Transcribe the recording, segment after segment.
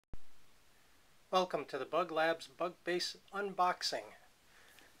Welcome to the Bug Labs Bug Base unboxing.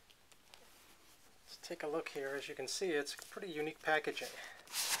 Let's take a look here. As you can see, it's pretty unique packaging.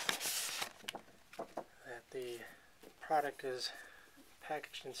 That the product is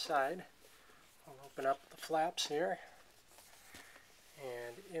packaged inside. I'll open up the flaps here.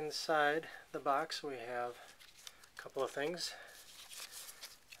 And inside the box we have a couple of things.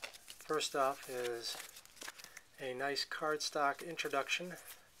 First off is a nice cardstock introduction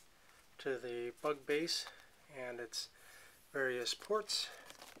to the bug base and its various ports,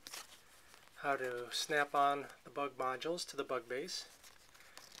 how to snap on the bug modules to the bug base,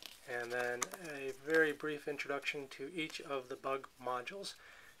 and then a very brief introduction to each of the bug modules,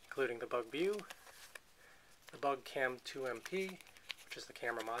 including the bug view, the bug cam 2MP, which is the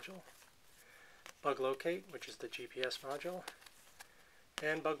camera module, bug locate, which is the GPS module,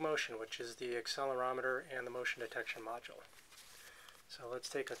 and bug motion, which is the accelerometer and the motion detection module. So let's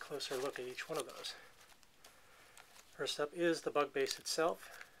take a closer look at each one of those. First up is the bug base itself.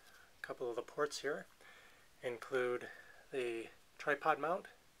 A couple of the ports here include the tripod mount,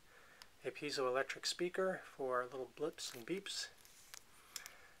 a piezoelectric speaker for little blips and beeps,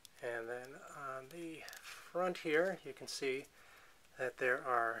 and then on the front here you can see that there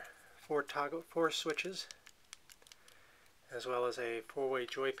are four switches, as well as a four-way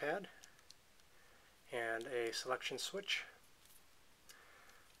joypad and a selection switch.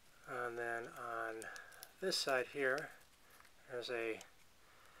 And then on this side here, there's a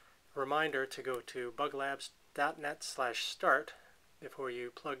reminder to go to buglabs.net/start before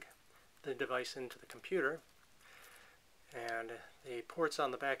you plug the device into the computer. And the ports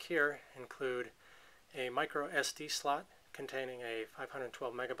on the back here include a micro SD slot containing a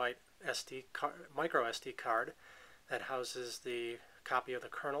 512 megabyte micro SD card that houses the copy of the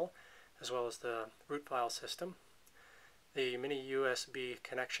kernel as well as the root file system, the mini USB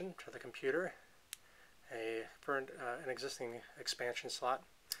connection to the computer, an existing expansion slot,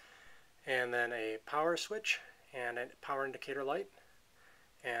 and then a power switch and a power indicator light,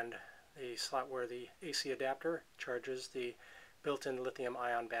 and the slot where the AC adapter charges the built-in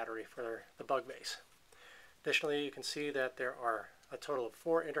lithium-ion battery for the bug base. Additionally, you can see that there are a total of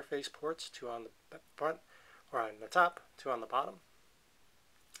 4 interface ports, 2 on the front, or on the top, 2 on the bottom.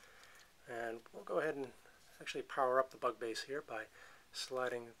 And we'll go ahead and actually power up the bug base here by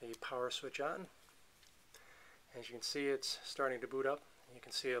sliding the power switch on. As you can see, it's starting to boot up. You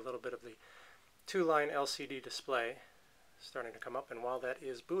can see a little bit of the 2-line LCD display starting to come up, and while that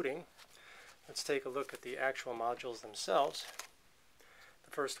is booting, let's take a look at the actual modules themselves.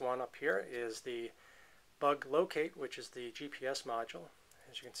 The first one up here is the bug locate, which is the GPS module.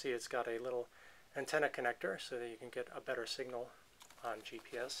 As you can see, it's got a little antenna connector so that you can get a better signal on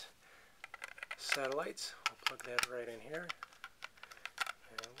GPS satellites. We'll plug that right in here,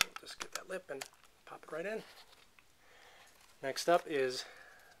 and we'll just get that lip and pop it right in. Next up is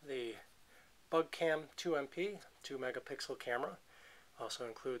the bug cam 2MP 2 megapixel camera. Also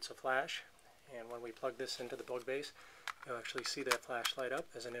includes a flash, and when we plug this into the bug base, you'll actually see that flash light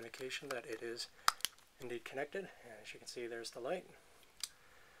up as an indication that it is indeed connected. And as you can see, there's the light.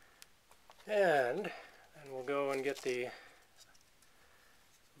 And then we'll go and get the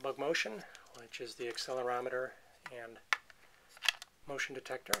bug motion, which is the accelerometer and motion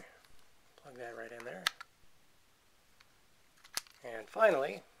detector. Plug that right in there. And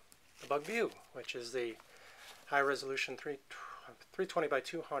finally, the bug view, which is the high resolution 320 by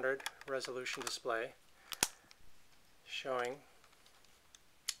 200 resolution display showing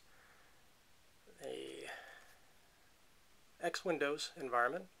a X Windows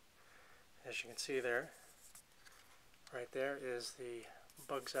environment. As you can see there, right there is the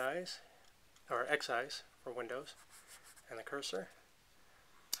bug's eyes, or X eyes for Windows, and the cursor.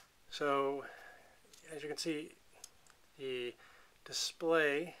 So as you can see, the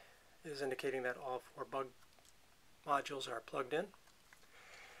display is indicating that all 4 bug modules are plugged in.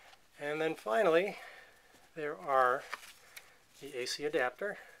 And then finally, there are the AC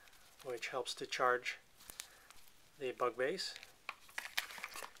adapter, which helps to charge the bug base.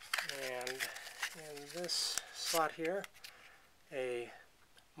 And in this slot here, a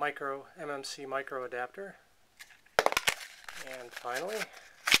MMC micro adapter, and finally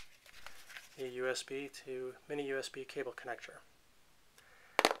a USB to mini USB cable connector.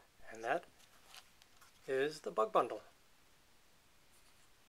 And that is the bug bundle.